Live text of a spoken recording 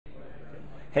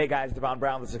Hey guys, Devon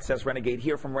Brown, the Success Renegade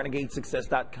here from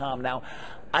RenegadeSuccess.com. Now,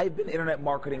 I've been internet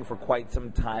marketing for quite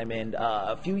some time, and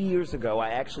a few years ago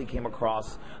I actually came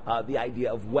across the idea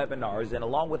of webinars, and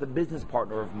along with a business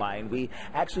partner of mine, we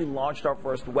actually launched our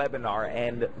first webinar,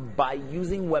 and by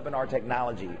using webinar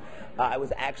technology, I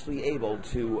was actually able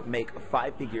to make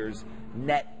 5 figures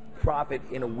net profit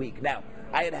in a week. Now,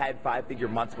 I had 5-figure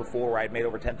months before where I'd made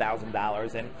over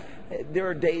 $10,000, and there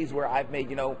are days where I've made,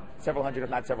 several hundred, if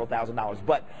not several $1,000s.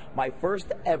 But my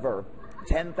first ever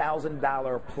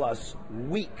 $10,000 plus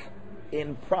week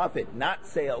in profit, not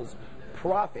sales,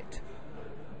 profit,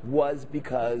 was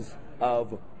because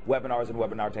of webinars and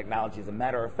webinar technology. As a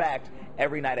matter of fact,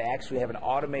 every night I actually have an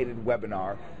automated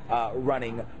webinar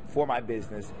running for my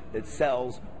business that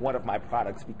sells one of my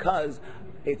products, because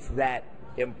it's that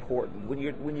important. When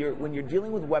you're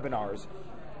dealing with webinars,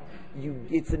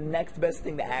 it's the next best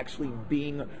thing to actually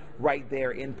being right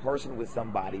there in person with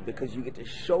somebody, because you get to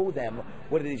show them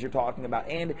what it is you're talking about,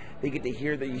 and they get to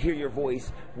hear your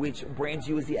voice, which brands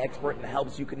you as the expert and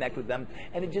helps you connect with them.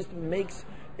 And it's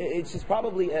just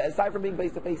probably, aside from being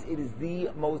face to face, it is the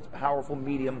most powerful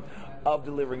medium of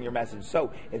delivering your message.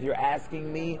 So if you're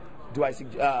asking me,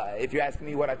 if you're asking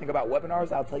me what I think about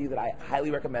webinars, I'll tell you that I highly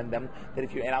recommend them.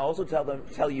 And I'll also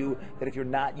tell you that if you're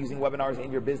not using webinars in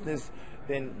your business,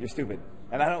 then you're stupid.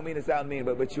 And I don't mean to sound mean,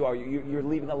 but you are. You're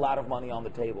leaving a lot of money on the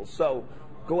table. So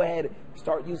go ahead,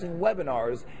 start using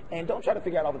webinars, and don't try to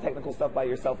figure out all the technical stuff by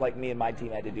yourself like me and my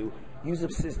team had to do. Use a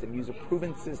system, use a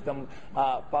proven system,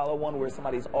 follow one where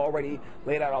somebody's already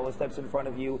laid out all the steps in front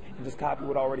of you, and just copy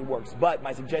what already works. But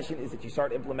my suggestion is that you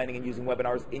start implementing and using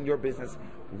webinars in your business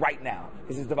right now.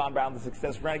 This is Devon Brown, the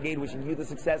Success Renegade, wishing you the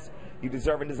success you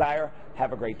deserve and desire.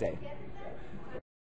 Have a great day.